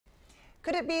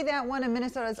Could it be that one of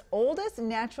Minnesota's oldest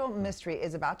natural mystery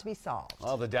is about to be solved?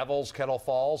 Well, the Devil's Kettle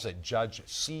Falls at Judge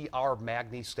C.R.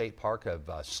 Magney State Park have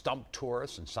stumped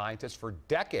tourists and scientists for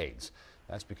decades.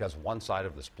 That's because one side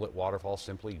of the split waterfall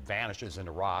simply vanishes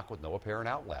into rock with no apparent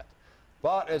outlet.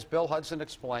 But as Bill Hudson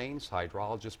explains,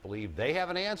 hydrologists believe they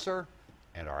have an answer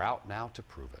and are out now to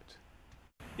prove it.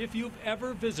 If you've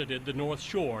ever visited the North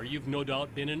Shore, you've no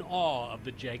doubt been in awe of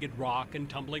the jagged rock and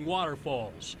tumbling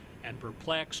waterfalls, and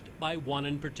perplexed by one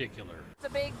in particular. It's a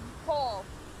big hole,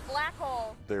 black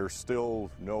hole. There's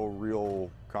still no real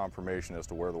confirmation as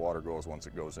to where the water goes once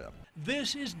it goes in.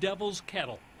 This is Devil's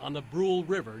Kettle on the Brule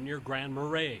River near Grand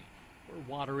Marais, where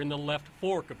water in the left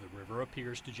fork of the river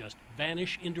appears to just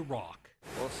vanish into rock.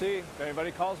 We'll see if anybody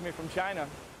calls me from China.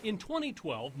 In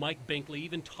 2012, Mike Binkley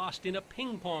even tossed in a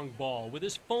ping pong ball with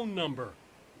his phone number.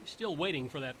 He's still waiting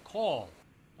for that call.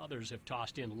 Others have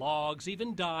tossed in logs,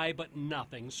 even dye, but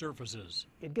nothing surfaces.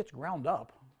 It gets ground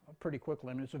up pretty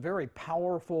quickly, and it's a very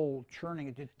powerful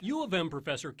churning. U of M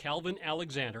professor Calvin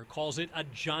Alexander calls it a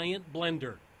giant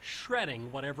blender,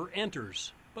 shredding whatever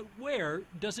enters. But where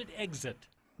does it exit?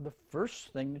 The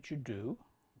first thing that you do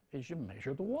is you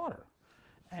measure the water.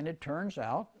 And it turns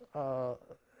out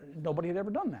nobody had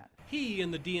ever done that. He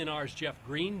and the DNR's Jeff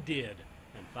Green did,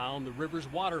 and found the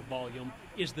river's water volume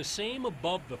is the same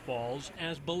above the falls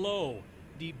as below,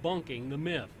 debunking the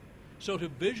myth. So to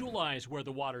visualize where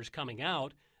the water's coming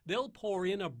out, they'll pour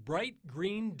in a bright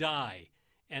green dye,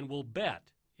 and we'll bet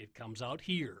it comes out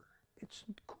here. It's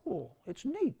cool. It's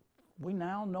neat. We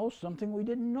now know something we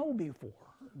didn't know before.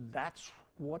 That's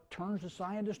what turns the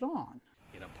scientist on.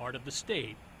 In a part of the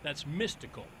state that's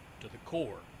mystical to the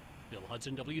core. Bill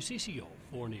Hudson, WCCO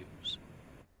 4 News.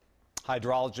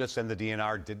 Hydrologists and the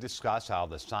DNR did discuss how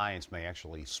the science may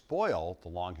actually spoil the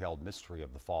long-held mystery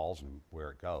of the falls and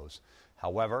where it goes.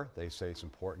 However, they say it's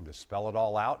important to spell it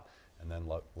all out and then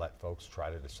let folks try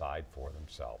to decide for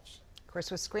themselves.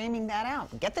 Chris was screaming that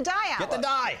out. Get the dye out. Get the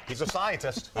dye. He's a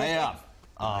scientist. I am.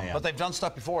 But they've done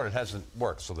stuff before and it hasn't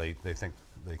worked, so they think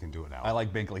they can do it now. I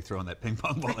like Binkley throwing that ping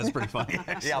pong ball. That's pretty funny.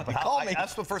 Yeah, but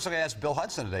that's the first thing I asked Bill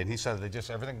Hudson today, and he said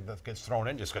everything that gets thrown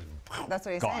in just goes. That's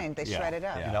what he's gone. saying. They shred it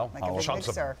up. You know, like a big chunks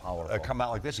mixer. come out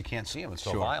like this. You can't see them. It's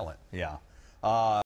so violent. Yeah.